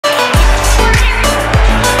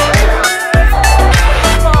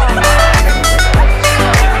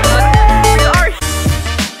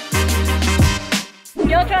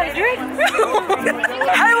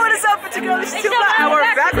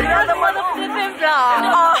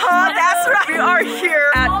That's right. We are here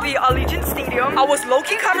at the Allegiant Stadium. I was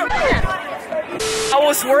low-key kind of... I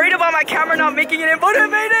was worried about my camera not making it in, but it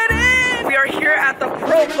made it in! We are here at the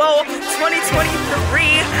Pro Bowl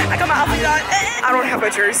 2023. I got my outfit on. I don't have a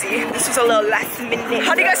jersey. This was a little last minute.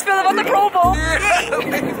 How do you guys feel about the Pro Bowl?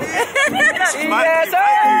 Yes, sir!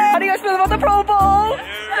 How do you guys feel about the Pro Bowl?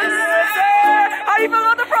 Yes, sir! How do you feel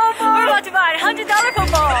about the Pro Bowl? We're about to buy $100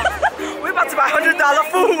 football. We're about to buy $100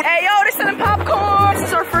 food. Hey, yo, they're selling popcorn. This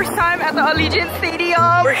is our first time at the Allegiant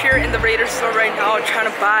Stadium. We're here in the Raiders store right now trying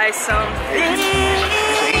to buy some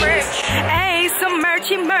merch. Hey, some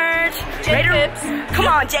merchy merch. Jacobs. Come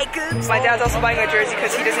on, Jacobs. My dad's also buying a jersey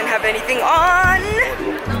because he doesn't have anything on.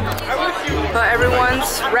 But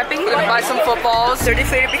everyone's repping. We're gonna buy some footballs. They're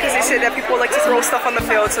deflated because they said that people like to throw stuff on the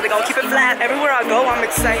field, so they're gonna keep it flat. Everywhere I go, I'm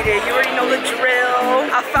excited. You already know the drill.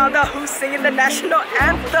 I found out who's singing the national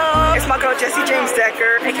anthem. It's my girl Jessie James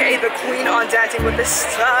Decker, aka the queen on Dancing with the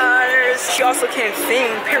Stars. She also can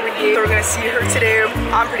sing, period. So we're gonna see her today.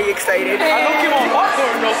 I'm pretty excited. I don't give a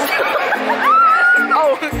popcorn though.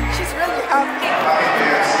 Oh, she's really happy.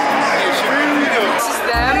 This is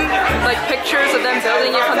them, like pictures of them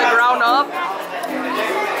building it from the ground up.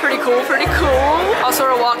 Pretty cool, pretty cool. Also,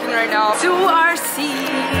 we're walking right now to our seats.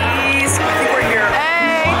 I think we're here.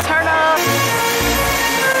 Hey, turn up.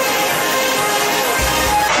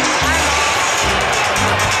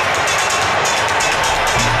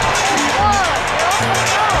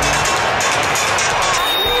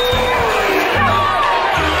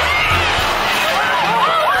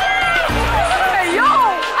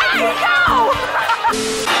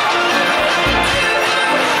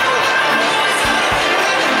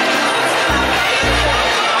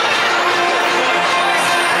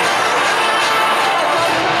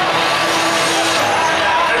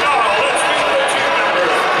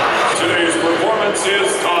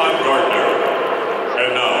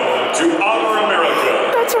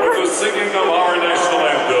 Singing of our national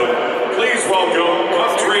anthem, please welcome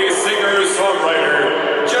country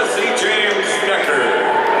singer-songwriter Jessie James Decker.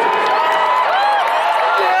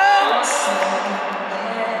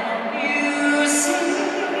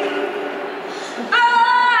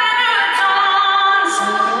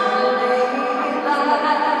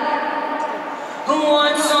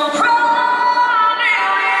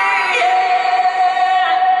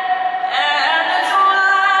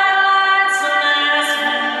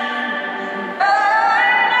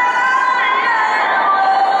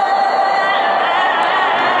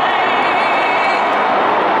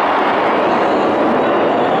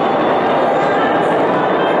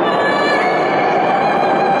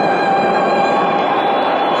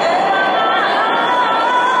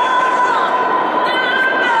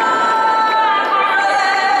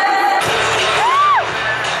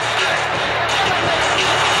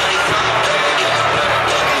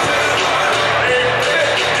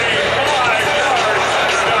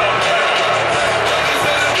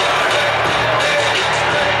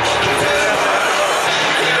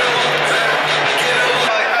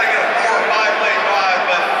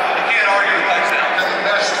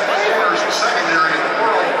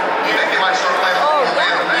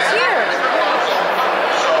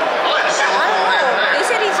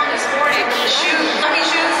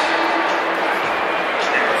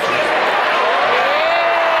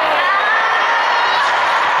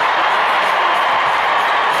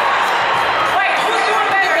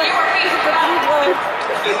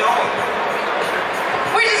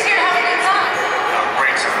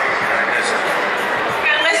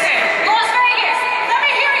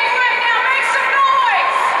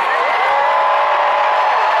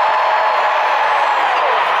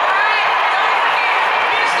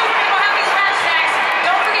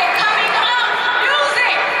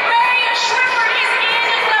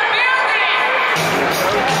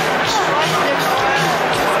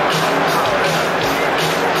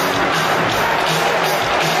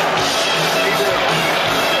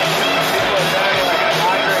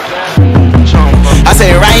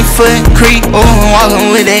 Say right foot creep, ooh, I'm walking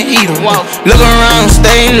with that heater. Look around,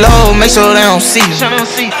 stay low, make sure they don't see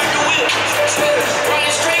you.